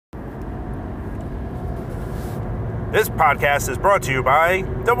This podcast is brought to you by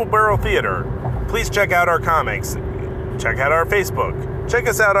Double Barrel Theater. Please check out our comics. Check out our Facebook. Check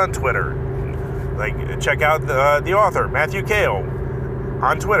us out on Twitter. Check out the author, Matthew Kale,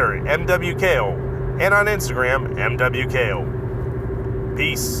 on Twitter, MW Kale, and on Instagram, MW Kale.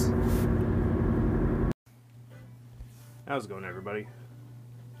 Peace. How's it going, everybody?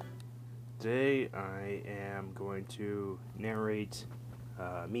 Today I am going to narrate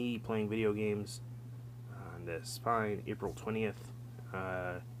me playing video games on this fine April 20th.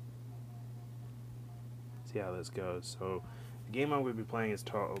 See how this goes. So the game I'm going to be playing is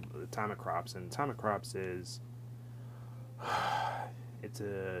called Atomic Crops, and Atomic Crops is it's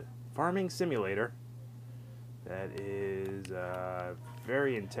a farming simulator that is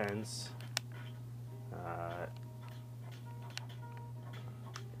very intense.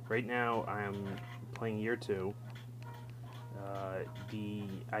 Right now I am playing year 2. The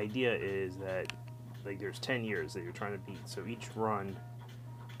idea is that there's 10 years that you're trying to beat, so each run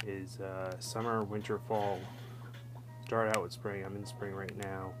is summer, winter, fall. Start out with spring. I'm in spring right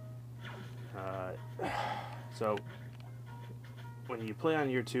now. So when you play on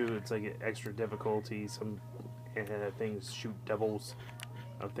year 2, it's like extra difficulty. Some things shoot doubles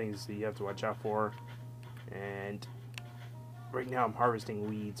of things that you have to watch out for. And right now I'm harvesting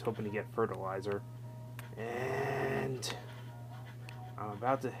weeds, hoping to get fertilizer. And I'm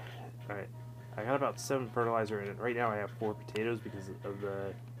about to... Alright, I got about 7 fertilizer in it. Right now I have 4 potatoes because of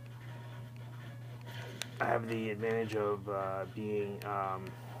the... I have the advantage of being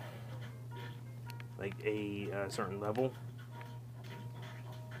like a certain level.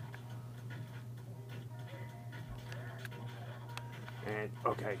 And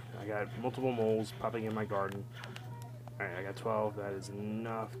okay, I got multiple moles popping in my garden. Alright, I got 12. That is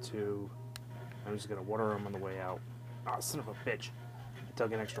enough to... I'm just gonna water them on the way out. Oh, son of a bitch. I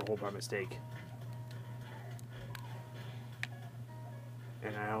dug an extra hole by mistake.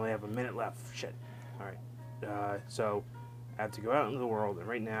 And I only have a minute left. Shit. Alright. So I have to go out into the world, and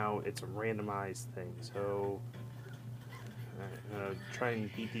right now it's a randomized thing. So I'm gonna try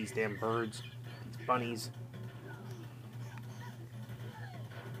and beat these damn birds, these bunnies.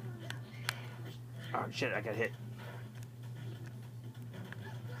 Oh shit, I got hit.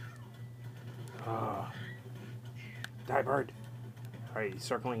 Die, bird. Alright, he's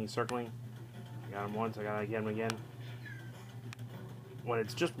circling. I got him once, I gotta get him again. When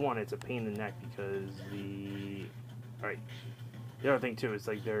it's just one, it's a pain in the neck because the... Alright. The other thing, too, is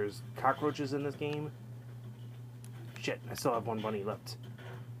there's cockroaches in this game. Shit, I still have 1 bunny left.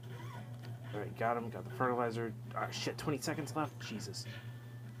 Alright, got him, got the fertilizer. Ah, shit, 20 seconds left? Jesus.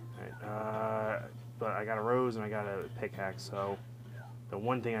 Alright, but I got a rose and I got a pickaxe, so the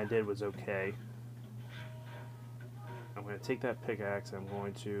one thing I did was okay. I'm going to take that pickaxe and I'm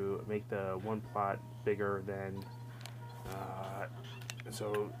going to make the one plot bigger than...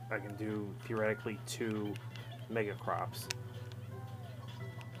 so I can do, theoretically, 2 mega crops.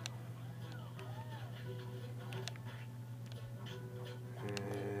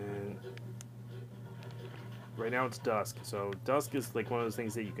 And right now it's dusk, so dusk is one of those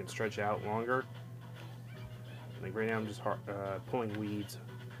things that you can stretch out longer. Right now I'm just pulling weeds,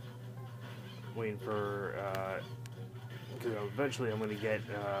 waiting for, because eventually I'm going to get,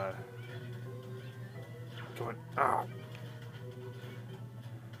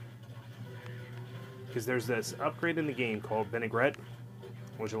 because there's this upgrade in the game called Vinaigrette,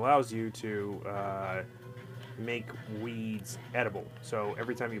 which allows you to make weeds edible. So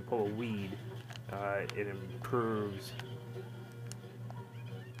every time you pull a weed, it improves.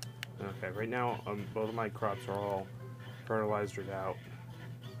 Okay, right now both of my crops are all fertilized out,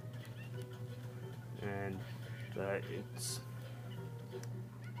 and it's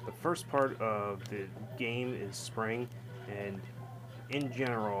the first part of the game is spring, and in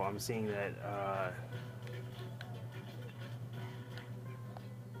general, I'm seeing that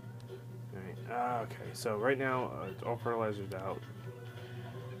okay, so right now it's all fertilizers out.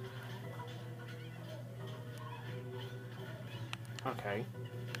 Okay.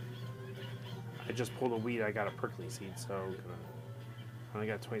 I just pulled a weed, I got a prickly seed, so I only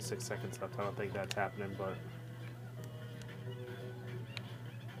got 26 seconds left. I don't think that's happening, but...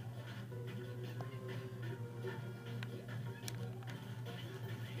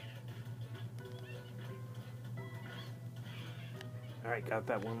 Alright, got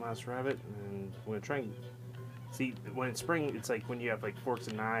that one last rabbit, and I'm going to try and... See, when it's spring, it's like when you have forks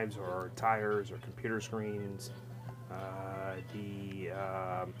and knives, or tires, or computer screens, the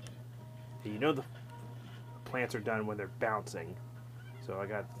plants are done when they're bouncing. So I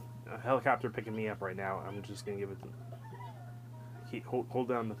got a helicopter picking me up right now. I'm just going to give it... hold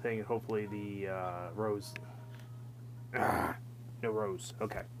down the thing, and hopefully the rows Ah, no rose.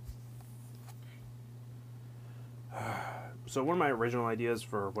 Okay. So one of my original ideas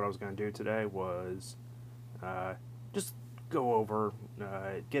for what I was going to do today was just go over,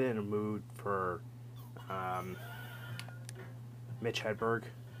 get in a mood for um, Mitch Hedberg.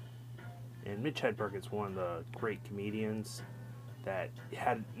 And Mitch Hedberg is one of the great comedians that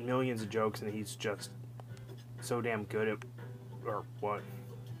had millions of jokes, and he's just so damn good at, or what?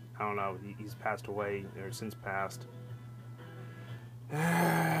 I don't know. He's passed away, or since passed.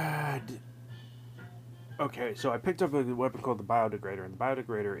 Okay, so I picked up a weapon called the Biodegrader, and the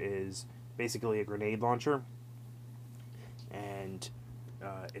Biodegrader is basically a grenade launcher, and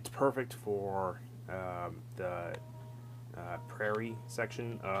it's perfect for the prairie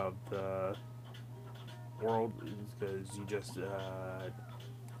section of the world, because you just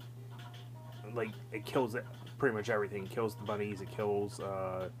like, it kills pretty much everything. It kills the bunnies, it kills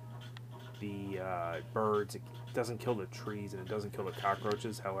the birds, it doesn't kill the trees, and it doesn't kill the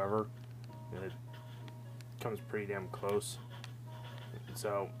cockroaches. However, it comes pretty damn close.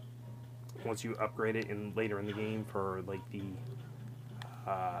 So once you upgrade it later in the game for like the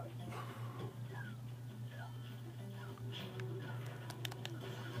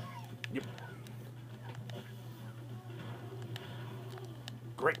yep,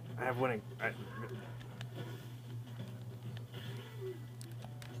 great. I have winning. I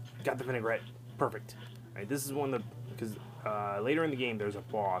got the vinaigrette. Perfect. All right, this is one of the, because later in the game there's a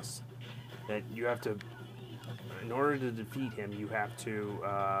boss that you have to, in order to defeat him, you have to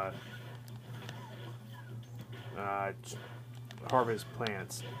harvest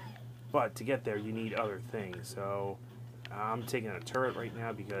plants. But to get there, you need other things. So I'm taking a turret right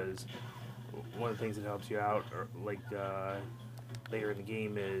now because one of the things that helps you out, or like later in the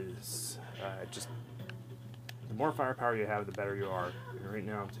game, is just the more firepower you have, the better you are. And right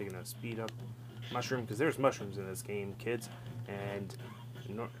now, I'm taking a speed up mushroom, because there's mushrooms in this game, kids. And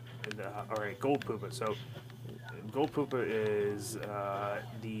all right, gold poopa. So gold poopa is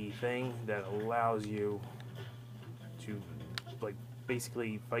the thing that allows you to, like,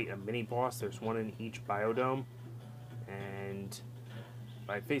 basically fight a mini boss. There's one in each biodome, and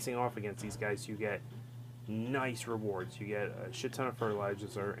by facing off against these guys, you get nice rewards. You get a shit ton of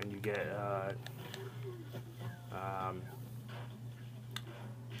fertilizer, and you get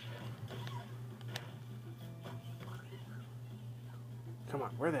come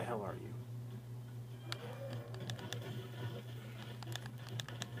on, where the hell are you?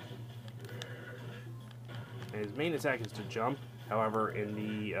 And his main attack is to jump. However, in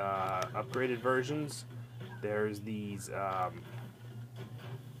the upgraded versions, there's these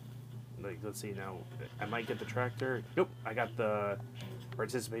like, let's see now. I might get the tractor. Nope, I got the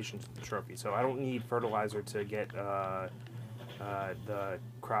participation trophy. So I don't need fertilizer to get the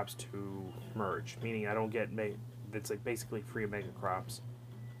crops to merge. Meaning I don't get it's like basically free mega crops.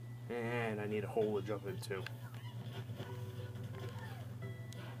 And I need a hole to jump into.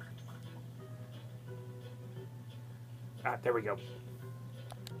 Ah, there we go.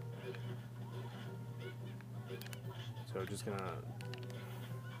 So just gonna.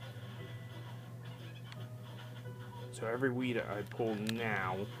 So every weed I pull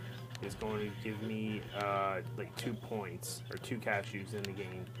now is going to give me like 2 points, or 2 cashews in the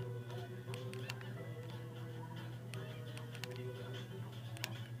game.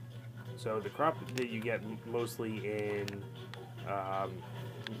 So the crop that you get mostly in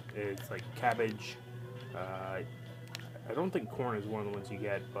it's like cabbage. I don't think corn is one of the ones you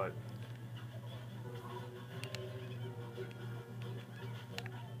get, but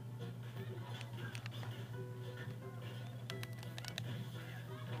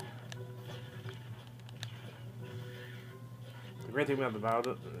the great thing about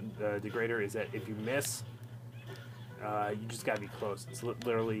the degrader is that if you miss, you just gotta be close. It's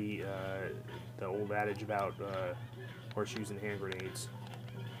literally the old adage about horseshoes and hand grenades.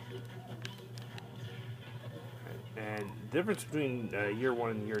 And the difference between year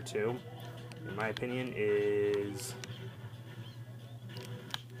 1 and year 2, in my opinion, is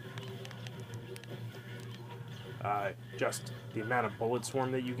just the amount of bullet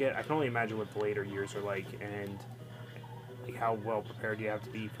swarm that you get. I can only imagine what the later years are like, and like how well prepared you have to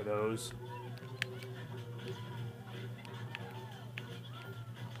be for those.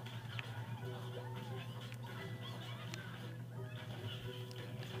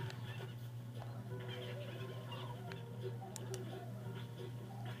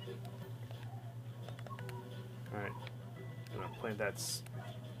 Alright, I'm gonna plant that.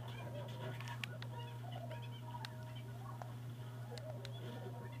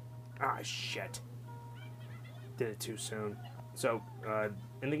 Ah, shit. Did it too soon. So,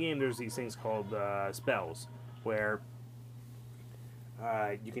 in the game, there's these things called spells, where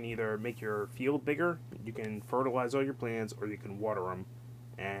You can either make your field bigger, you can fertilize all your plants, or you can water them.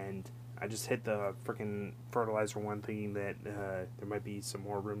 And I just hit the freaking fertilizer one, thinking that there might be some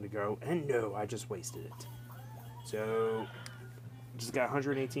more room to go. And no, I just wasted it. So, just got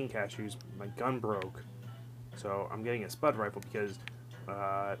 118 cashews. My gun broke. So, I'm getting a spud rifle because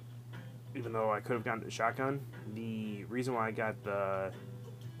even though I could have gotten the shotgun, the reason why I got the...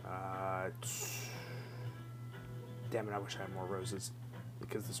 damn it, I wish I had more roses.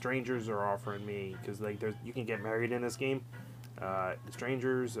 Because the strangers are offering me, because like you can get married in this game. The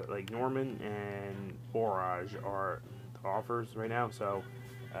strangers like Norman and Borage are the offers right now. So,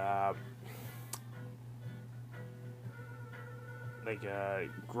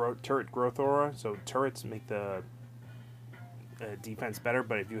 turret growth aura. So turrets make the defense better.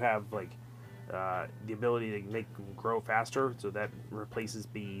 But if you have like the ability to make them grow faster, so that replaces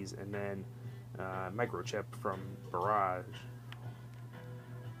bees, and then microchip from Barrage.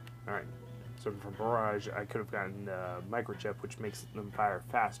 Alright, so from Barrage, I could have gotten microchip, which makes them fire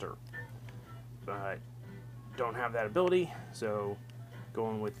faster. But don't have that ability, so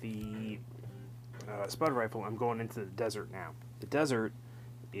going with the spud rifle, I'm going into the desert now. The desert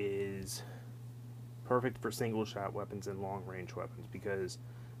is perfect for single shot weapons and long range weapons because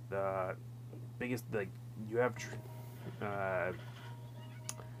the biggest, like, you have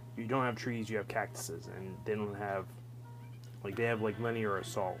you don't have trees, you have cactuses, and they don't have, like, they have like linear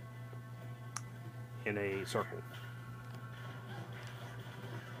assault in a circle.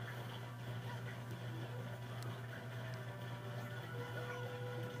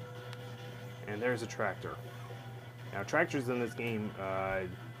 And there's a tractor. Now tractors in this game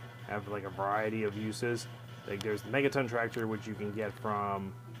have like a variety of uses. Like there's the Megaton tractor, which you can get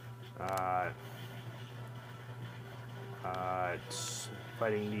from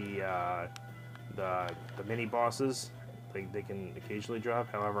fighting the mini bosses. They can occasionally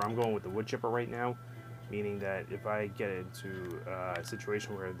drop. However, I'm going with the wood chipper right now, meaning that if I get into a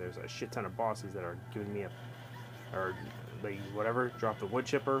situation where there's a shit ton of bosses that are giving me or like whatever, drop the wood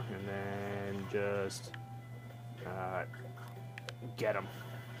chipper and then just get them.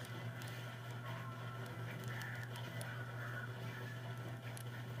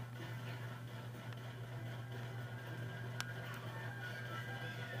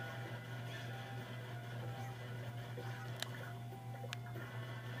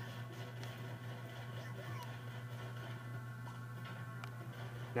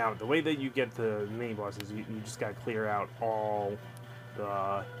 Now, the way that you get the mini bosses, you just gotta clear out all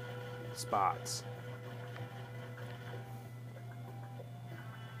the spots.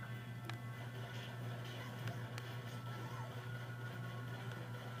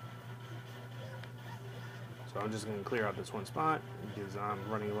 So I'm just gonna clear out this one spot because I'm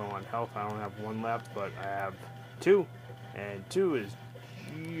running low on health. I don't have one left, but I have two, and two is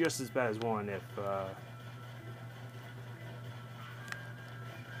just as bad as one if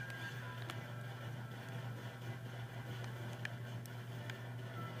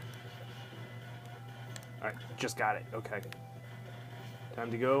Alright, just got it. Okay.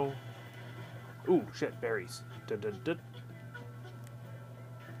 Time to go. Ooh, shit, berries.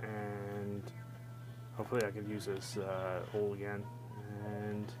 And hopefully I can use this hole again.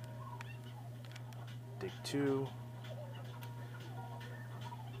 And dig 2.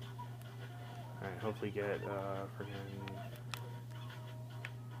 Alright, hopefully get friggin'.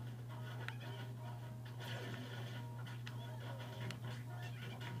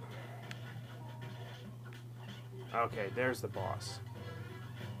 Okay, there's the boss.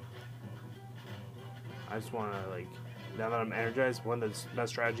 I just want to, like, now that I'm energized, one of the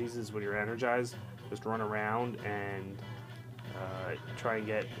best strategies is when you're energized, just run around and try and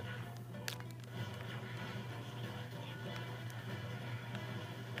get...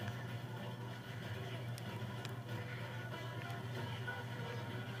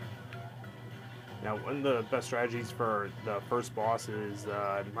 Now, one of the best strategies for the first boss is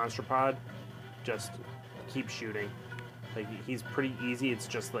Monster Pod. Just keep shooting. Like, he's pretty easy. It's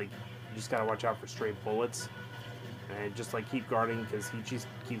just like you just gotta watch out for stray bullets and just like keep guarding because he just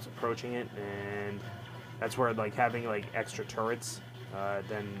keeps approaching it. And that's where like having like extra turrets,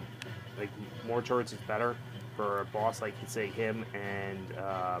 then like more turrets is better for a boss like say him and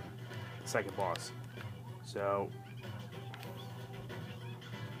the second boss. So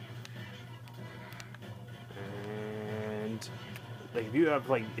like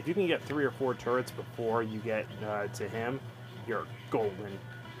if you can get 3 or 4 turrets before you get to him, you're golden.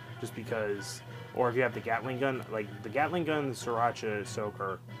 Just because, or if you have the Gatling gun, like the Gatling gun, the Sriracha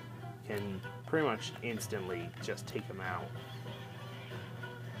Soaker can pretty much instantly just take him out.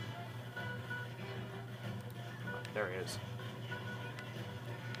 There he is.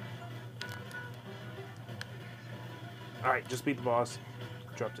 Alright, just beat the boss.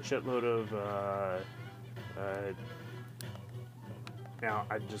 Dropped a shitload of, now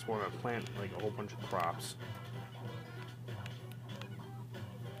I just want to plant, like, a whole bunch of crops.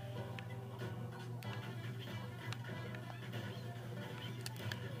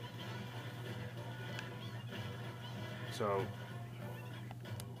 So,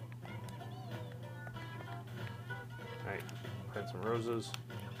 alright, plant some roses.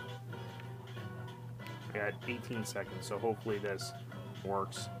 I got 18 seconds, so hopefully this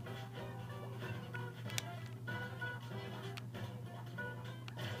works.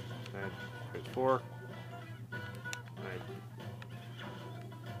 And there's 4. Alright.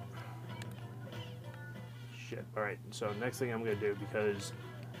 Shit. Alright, so next thing I'm going to do, because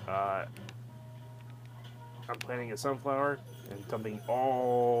I'm planting a sunflower and dumping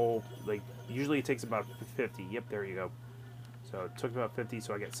all, like, usually it takes about 50. Yep, there you go. So it took about 50,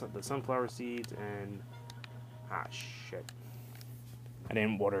 so I get the sunflower seeds and, shit. I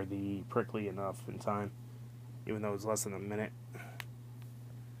didn't water the prickly enough in time, even though it was less than a minute.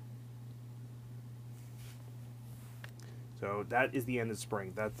 So that is the end of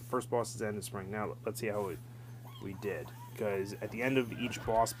spring. That's the first boss is the end of spring. Now let's see how we did. Because at the end of each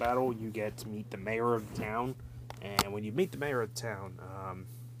boss battle, you get to meet the mayor of the town. And when you meet the mayor of the town,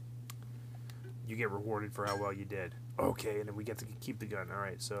 you get rewarded for how well you did. Okay, and then we get to keep the gun.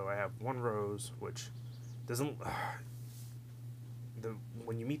 Alright, so I have 1 rose, which doesn't...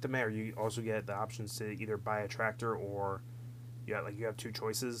 when you meet the mayor, you also get the options to either buy a tractor or... you have 2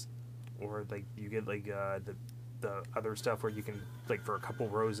 choices. Or, like, you get, like, the other stuff where you can, like, for a couple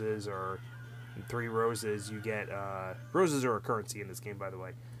roses or 3 roses, you get, roses are a currency in this game, by the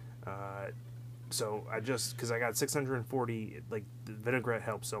way. So I just, because I got 640, like, the vinaigrette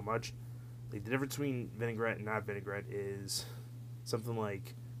helps so much. Like, the difference between vinaigrette and not vinaigrette is something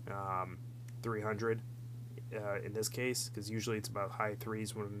like 300 in this case, because usually it's about high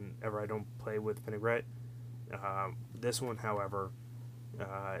 3s whenever I don't play with vinaigrette. This one, however,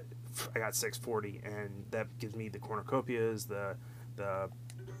 I got 640, and that gives me the cornucopias, the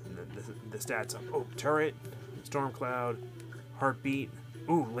stats of turret, storm cloud, heartbeat.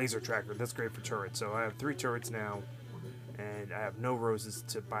 Ooh, laser tracker. That's great for turrets. So I have 3 turrets now, and I have no roses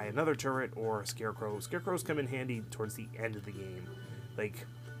to buy another turret or a scarecrow. Scarecrows come in handy towards the end of the game. Like,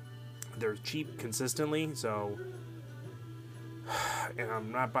 they're cheap consistently, so... and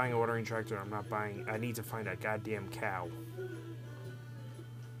I'm not buying a watering tractor. I need to find a goddamn cow.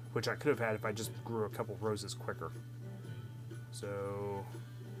 Which I could have had if I just grew a couple roses quicker. So...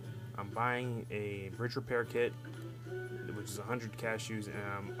 I'm buying a bridge repair kit, which is 100 cashews, and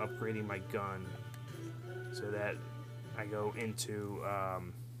I'm upgrading my gun so that I go into,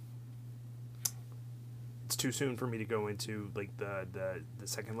 it's too soon for me to go into, like, the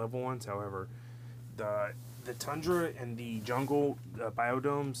second level ones. However, the tundra and the jungle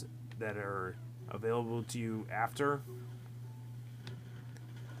biodomes that are available to you after,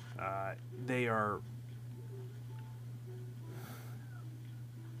 they are...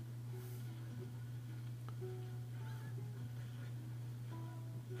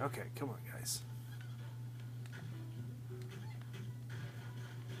 Okay, come on, guys.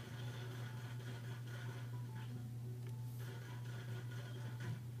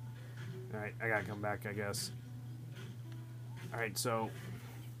 Alright, I gotta come back, I guess. Alright, so...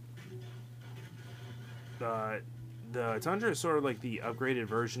 The tundra is sort of like the upgraded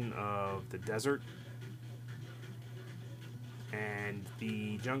version of the desert. And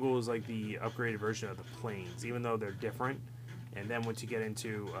the jungle is like the upgraded version of the plains, even though they're different. And then once you get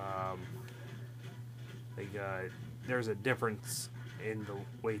into, there's a difference in the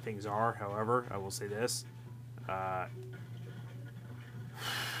way things are. However, I will say this.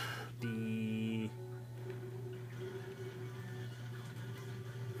 The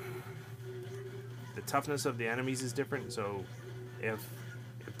toughness of the enemies is different. So if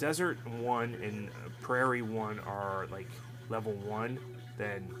Desert 1 and Prairie 1 are, like, level 1,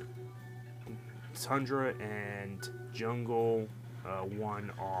 then Tundra and Jungle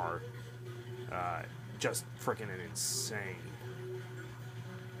 1 are just freaking insane.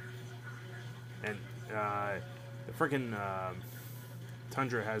 And the freaking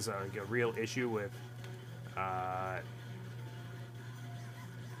Tundra has like a real issue with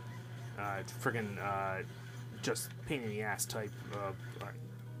freaking just pain in the ass type of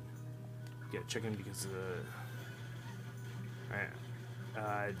get chicken because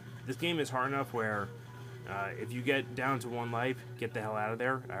this game is hard enough where if you get down to 1 life, get the hell out of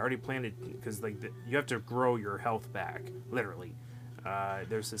there. I already planned it because, like, you have to grow your health back, literally.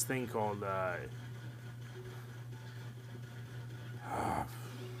 There's this thing called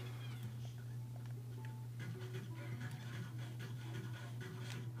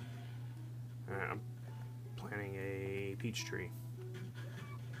peach tree.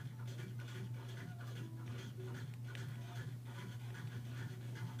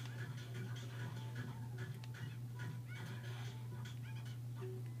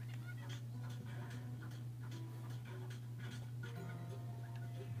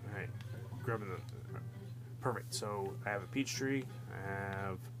 Alright, grabbing the... Perfect, so I have a peach tree, I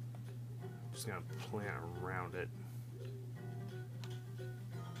have... just gonna plant around it.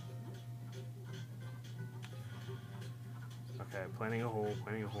 Okay, planting a hole,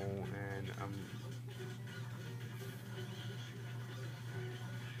 and I'm...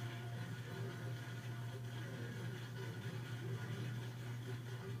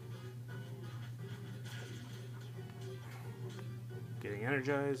 getting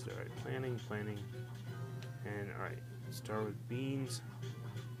energized. Alright, planting. And alright, start with beans.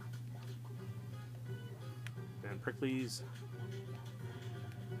 Then pricklies.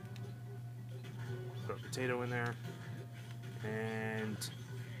 Put a potato in there. And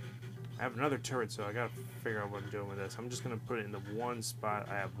I have another turret, so I gotta figure out what I'm doing with this. I'm just gonna put it in the one spot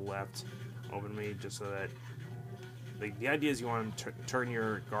I have left open to me, just so that, like, the idea is you want to turn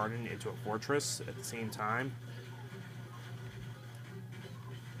your garden into a fortress at the same time.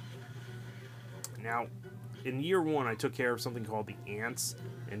 Now, in year one, I took care of something called the ants,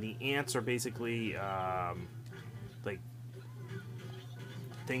 and the ants are basically like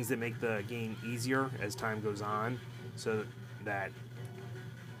things that make the game easier as time goes on, so that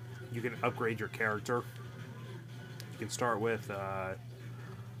you can upgrade your character. You can start with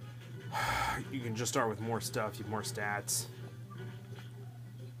you can just start with more stuff, you have more stats.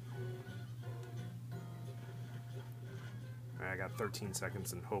 I got 13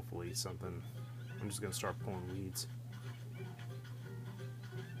 seconds and hopefully something. I'm just gonna start pulling weeds.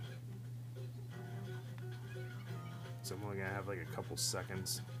 So I'm only gonna have like a couple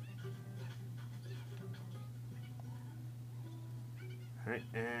seconds. Alright,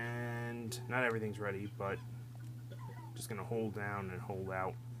 and not everything's ready, but just gonna hold down and hold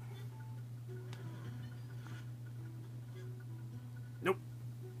out. Nope.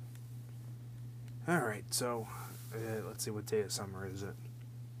 Alright, so let's see, what day of summer is it?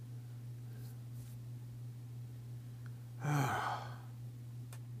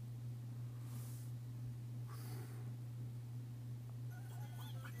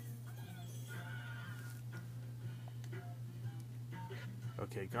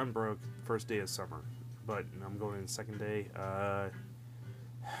 Okay, gun broke, first day of summer, but I'm going in the second day.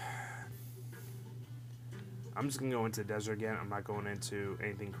 I'm just going to go into the desert again. I'm not going into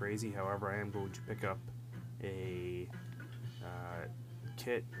anything crazy. However, I am going to pick up a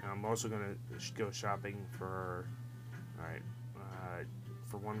kit. I'm also going to go shopping for, alright,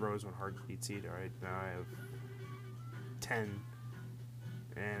 for 1 rose, 1 heartbeat seed. Alright, now I have 10.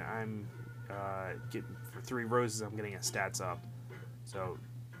 And I'm getting, for 3 roses, I'm getting a stats up. So,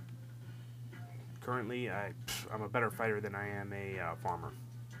 currently, I'm a better fighter than I am a farmer.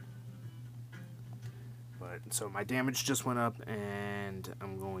 But, so my damage just went up, and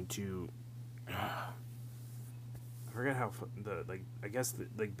I'm going to... I forget how, I guess,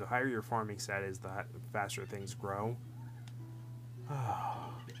 the higher your farming stat is, the faster things grow.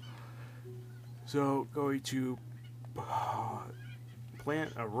 So, going to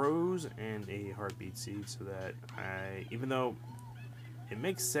plant a rose and a heartbeat seed so that even though it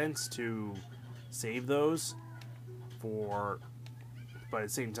makes sense to save those but at the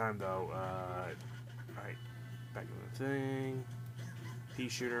same time though, alright, back to the thing, pea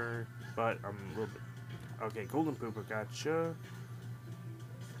shooter, but I'm a little bit, okay, golden pooper, gotcha.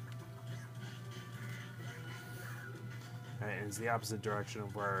 And it's the opposite direction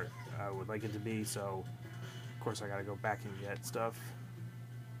of where I would like it to be, so of course I gotta go back and get stuff.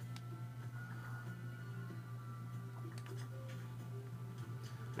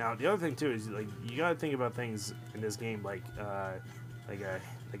 Now the other thing too is, like, you gotta think about things in this game like a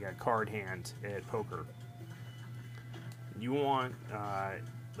card hand at poker. You want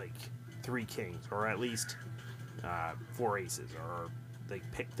like 3 kings, or at least 4 aces, or like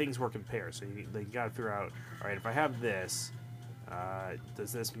things work in pairs. So you gotta figure out, all right, if I have this,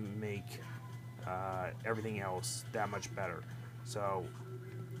 does this make everything else that much better? So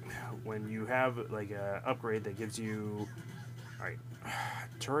when you have like a upgrade that gives you, all right,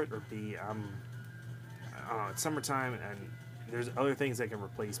 turret or bee, I don't know, it's summertime and there's other things that can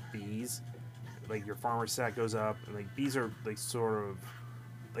replace bees. Like your farmer stat goes up, and like bees are like sort of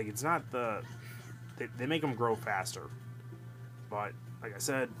like, it's not they make them grow faster, but like I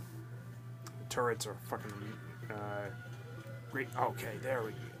said, turrets are fucking great. Okay, there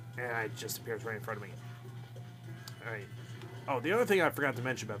we go, and it just appears right in front of me. All right. Oh, the other thing I forgot to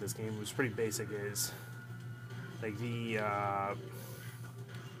mention about this game was pretty basic is like the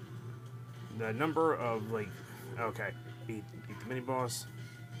number of like, okay, beat the mini boss.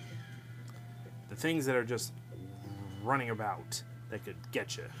 The things that are just running about that could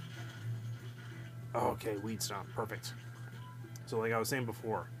get you. Okay, weed stomp, perfect. So like I was saying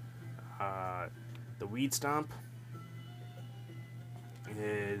before, the weed stomp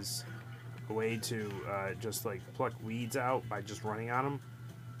is a way to just like pluck weeds out by just running on them,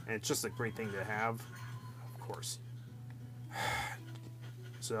 and it's just a great thing to have, of course.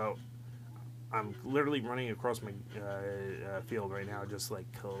 So I'm literally running across my field right now, just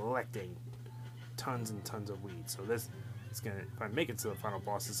like collecting tons and tons of weeds. So this is gonna, if I make it to the final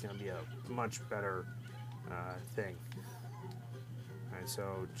boss, it's gonna be a much better thing. All right,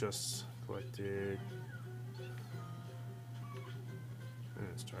 so just collected.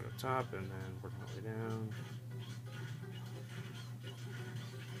 And start up top and then work my way down.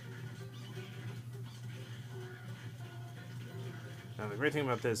 Now the great thing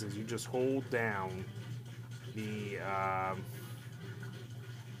about this is you just hold down the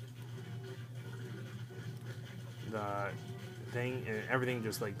thing, and everything,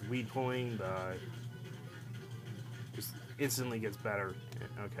 just like the weed pulling, just instantly gets better.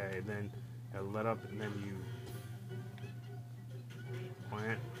 Okay, and then let up, and then you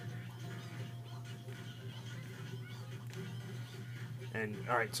plant. And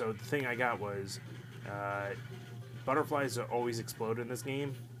alright, so the thing I got was butterflies always explode in this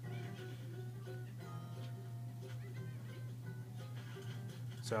game.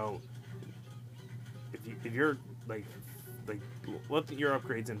 So if you're like let your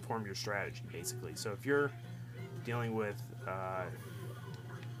upgrades inform your strategy, basically. So if you're dealing with like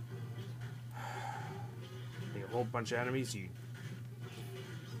a whole bunch of enemies, you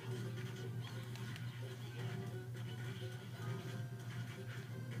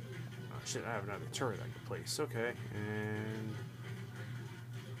shit, I have another turret I can place. Okay, and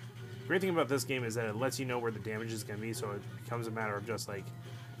the great thing about this game is that it lets you know where the damage is going to be, so it becomes a matter of just like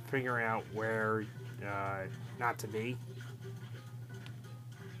figuring out where not to be.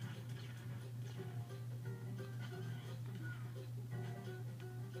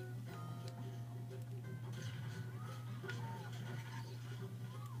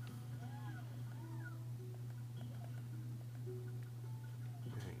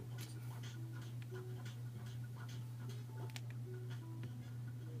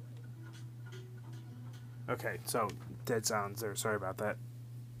 Okay, so dead sounds there. Sorry about that.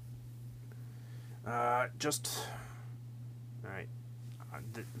 Alright.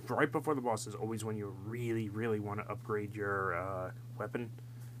 Right before the boss is always when you really, really want to upgrade your weapon.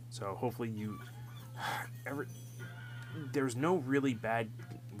 So hopefully you... There's no really bad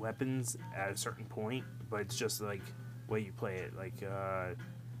weapons at a certain point, but it's just like the way you play it. Like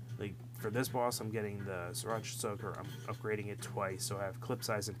for this boss, I'm getting the Sriracha Soaker. I'm upgrading it twice, so I have clip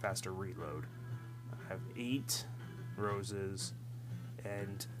size and faster reload. I have 8 roses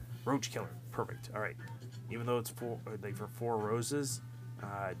and Roach Killer. Perfect. All right. Even though it's for 4 roses,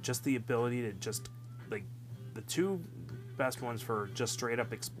 just the ability to just like the 2 best ones for just straight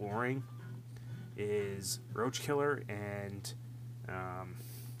up exploring is Roach Killer and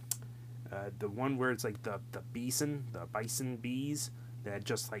the one where it's like the bison bees that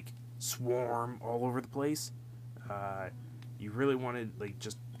just like swarm all over the place. You really want to like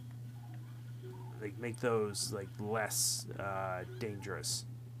just like make those like less dangerous.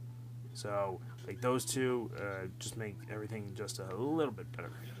 So like those 2 just make everything just a little bit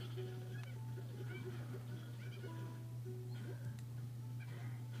better.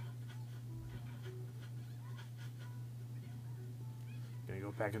 Gonna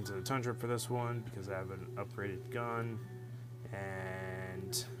go back into the tundra for this one because I have an upgraded gun,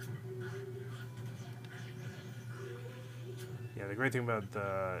 and yeah, the great thing about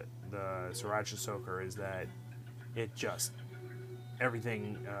the Sriracha Soaker is that it just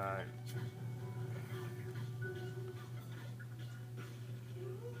everything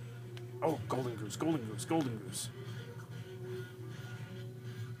oh, golden goose.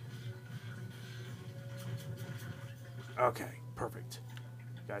 Okay, perfect.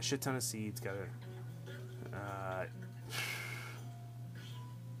 Got a shit ton of seeds, got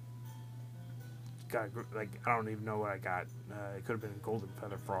like, I don't even know what I got. It could have been a golden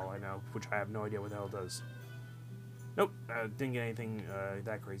feather for all I know, which I have no idea what the hell it does. Nope, didn't get anything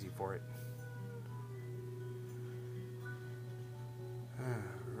that crazy for it.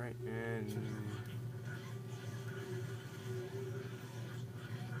 Right, and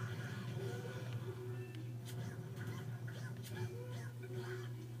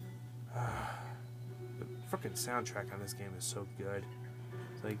the frickin' soundtrack on this game is so good.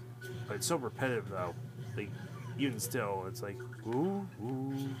 It's like, but it's so repetitive though. Like, even still, it's like, ooh,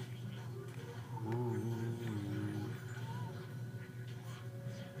 ooh, ooh.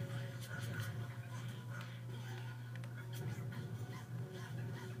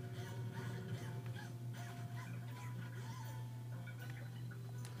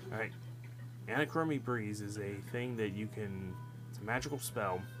 Alright, Anachromy Breeze is a thing that you can, it's a magical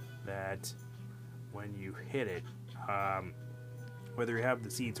spell that when you hit it, whether you have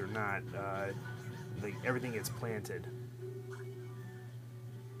the seeds or not, like everything gets planted.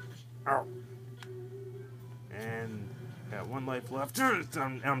 Oh. And got 1 life left.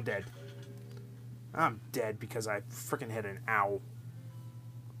 I'm dead. I'm dead because I freaking hit an owl.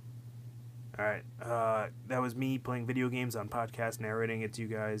 Alright, that was me playing video games on podcast, narrating it to you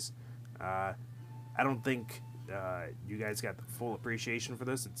guys. I don't think you guys got the full appreciation for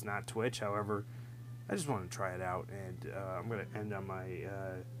this. It's not Twitch, however, I just want to try it out, and I'm going to end on my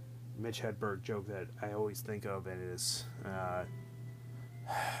Mitch Hedberg joke that I always think of, and it is...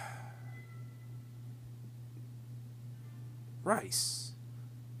 rice.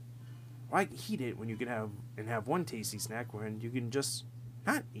 Why heat it when you can have one tasty snack when you can just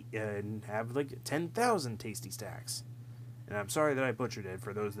not eat, and have like 10,000 tasty stacks? And I'm sorry that I butchered it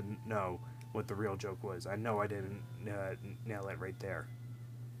for those that know what the real joke was. I know I didn't nail it right there.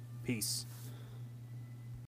 Peace.